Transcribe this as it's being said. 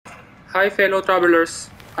Hi fellow travelers,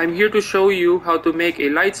 I'm here to show you how to make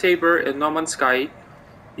a lightsaber in No Man's Sky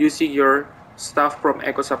using your stuff from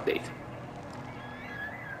Echo's update.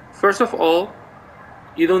 First of all,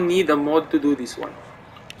 you don't need a mod to do this one.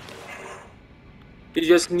 You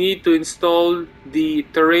just need to install the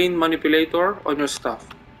Terrain Manipulator on your stuff.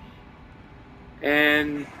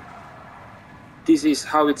 And this is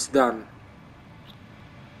how it's done.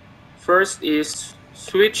 First is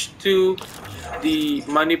switch to the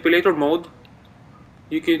manipulator mode.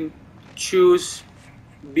 You can choose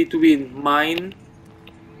between mine,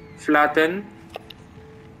 flatten,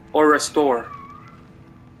 or restore.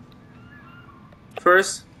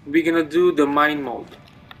 First, we're gonna do the mine mode.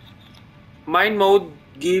 Mine mode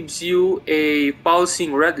gives you a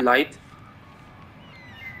pulsing red light.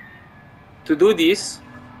 To do this,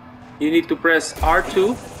 you need to press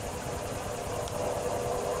R2,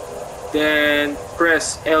 then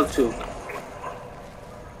press L2.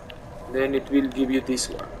 Then it will give you this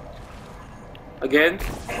one. Again,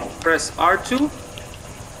 press R2,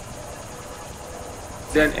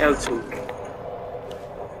 then L2.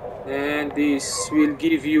 And this will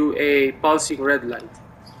give you a pulsing red light.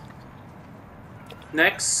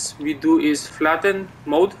 Next we do is flatten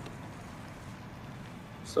mode.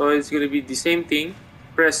 So it's going to be the same thing.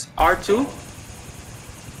 Press R2,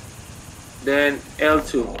 then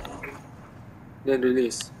L2, then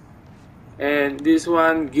release. And this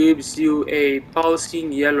one gives you a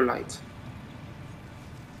pulsing yellow light.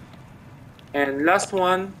 And last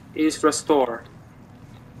one is restore.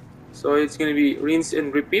 So it's going to be rinse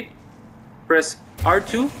and repeat. Press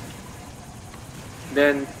R2,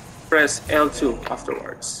 then press L2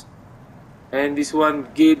 afterwards. And this one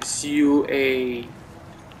gives you a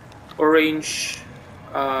orange,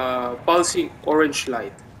 pulsing orange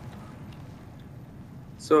light.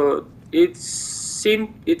 So it's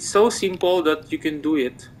so simple that you can do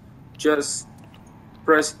it. Just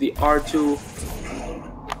press the R2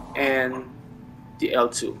 and the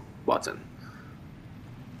L2 button.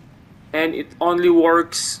 And it only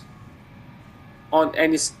works on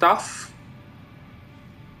any stuff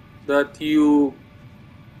that you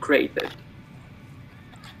created.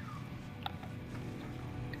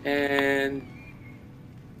 And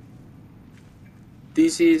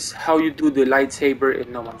this is how you do the lightsaber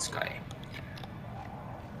in No Man's Sky.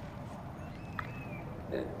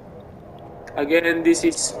 And again, this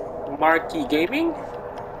is Marky Gaming.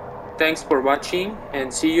 Thanks for watching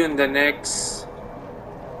and see you in the next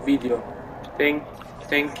video.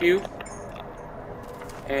 Thank you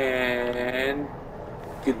and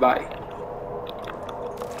goodbye.